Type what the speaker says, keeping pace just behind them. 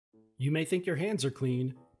You may think your hands are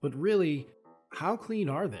clean, but really, how clean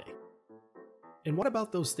are they? And what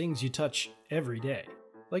about those things you touch every day,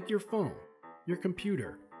 like your phone, your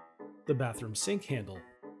computer, the bathroom sink handle,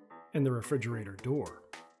 and the refrigerator door?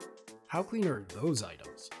 How clean are those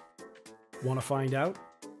items? Want to find out?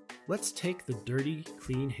 Let's take the Dirty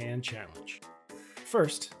Clean Hand Challenge.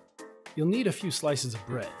 First, you'll need a few slices of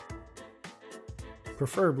bread,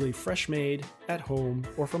 preferably fresh made, at home,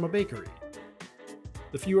 or from a bakery.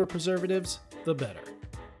 The fewer preservatives, the better.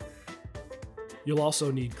 You'll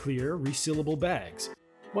also need clear, resealable bags,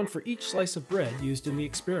 one for each slice of bread used in the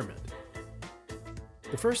experiment.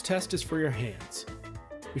 The first test is for your hands.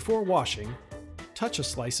 Before washing, touch a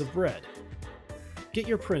slice of bread. Get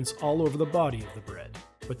your prints all over the body of the bread,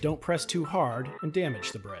 but don't press too hard and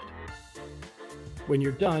damage the bread. When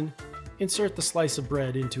you're done, insert the slice of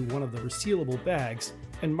bread into one of the resealable bags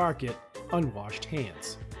and mark it unwashed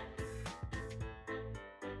hands.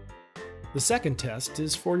 The second test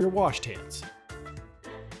is for your washed hands.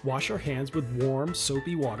 Wash your hands with warm,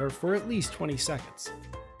 soapy water for at least 20 seconds.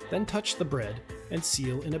 Then touch the bread and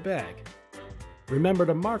seal in a bag. Remember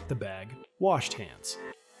to mark the bag washed hands.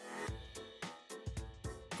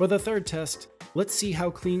 For the third test, let's see how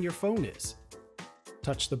clean your phone is.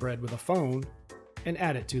 Touch the bread with a phone and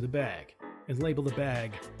add it to the bag, and label the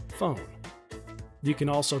bag phone. You can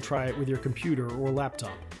also try it with your computer or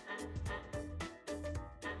laptop.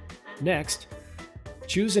 Next,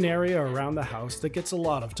 choose an area around the house that gets a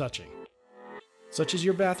lot of touching, such as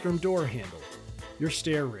your bathroom door handle, your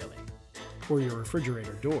stair railing, or your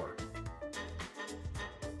refrigerator door.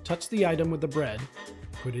 Touch the item with the bread,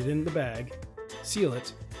 put it in the bag, seal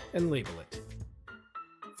it, and label it.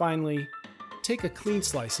 Finally, take a clean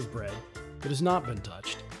slice of bread that has not been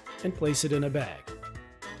touched and place it in a bag.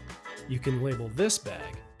 You can label this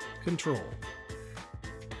bag Control.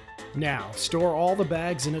 Now, store all the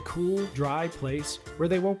bags in a cool, dry place where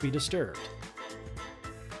they won't be disturbed.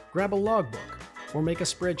 Grab a logbook or make a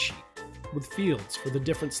spreadsheet with fields for the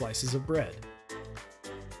different slices of bread.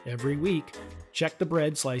 Every week, check the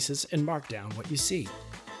bread slices and mark down what you see.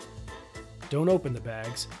 Don't open the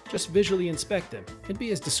bags, just visually inspect them and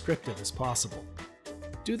be as descriptive as possible.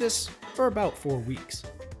 Do this for about 4 weeks.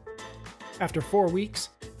 After 4 weeks,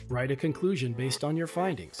 write a conclusion based on your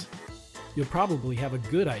findings. You'll probably have a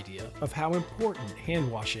good idea of how important hand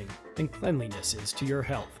washing and cleanliness is to your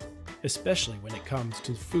health, especially when it comes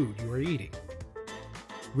to food you are eating.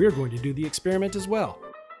 We're going to do the experiment as well.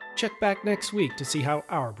 Check back next week to see how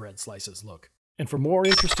our bread slices look. And for more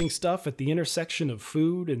interesting stuff at the intersection of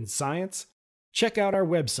food and science, check out our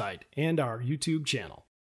website and our YouTube channel.